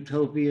no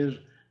utopias,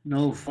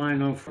 no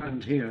final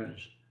frontiers.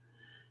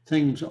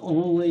 Things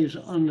always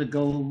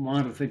undergo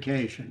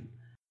modification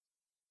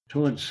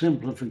towards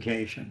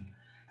simplification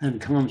and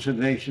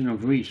conservation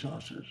of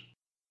resources.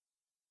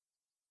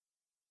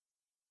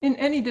 In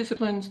any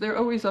disciplines, they're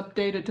always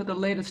updated to the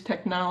latest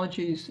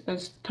technologies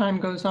as time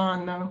goes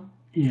on, though.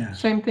 Yes.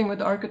 Same thing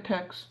with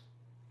architects.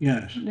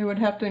 Yes. They would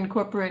have to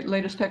incorporate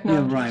latest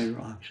technologies. You're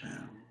right,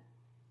 Roxanne.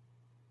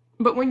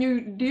 But when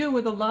you deal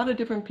with a lot of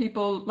different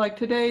people, like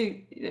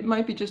today, it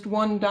might be just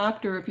one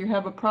doctor if you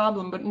have a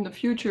problem, but in the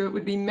future, it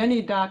would be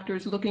many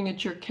doctors looking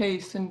at your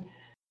case and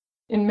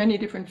in many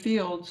different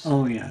fields.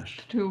 Oh, yes.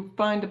 To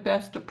find the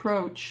best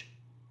approach.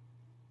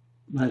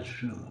 That's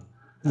true.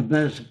 The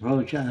best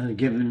approach at a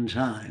given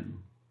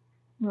time.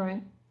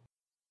 Right.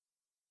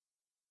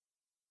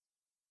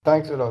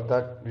 Thanks a lot.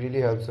 That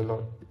really helps a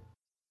lot.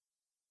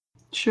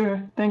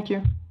 Sure. Thank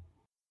you.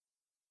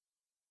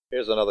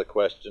 Here's another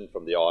question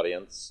from the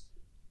audience.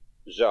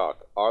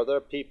 Jacque, are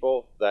there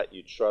people that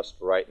you trust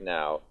right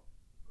now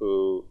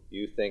who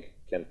you think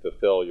can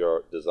fulfill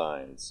your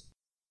designs?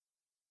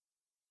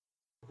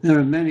 There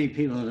are many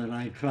people that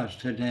I trust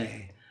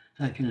today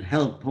that can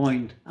help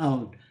point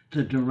out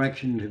the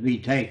direction to be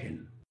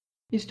taken.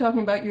 He's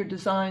talking about your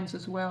designs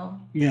as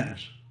well.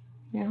 Yes.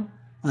 Yeah.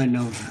 I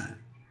know that.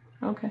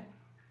 Okay.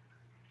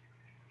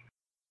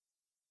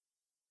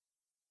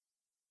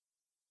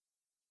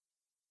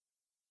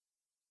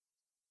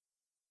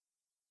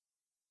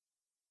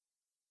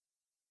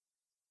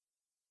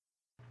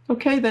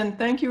 Okay, then.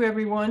 Thank you,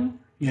 everyone.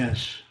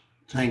 Yes.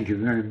 Thank you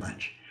very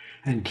much.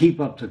 And keep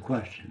up the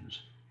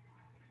questions.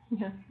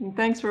 Yeah. And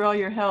thanks for all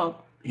your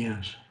help.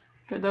 Yes.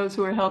 For those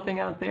who are helping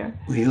out there.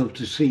 We hope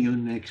to see you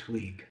next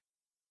week.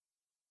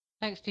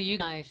 Thanks to you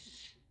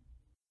guys.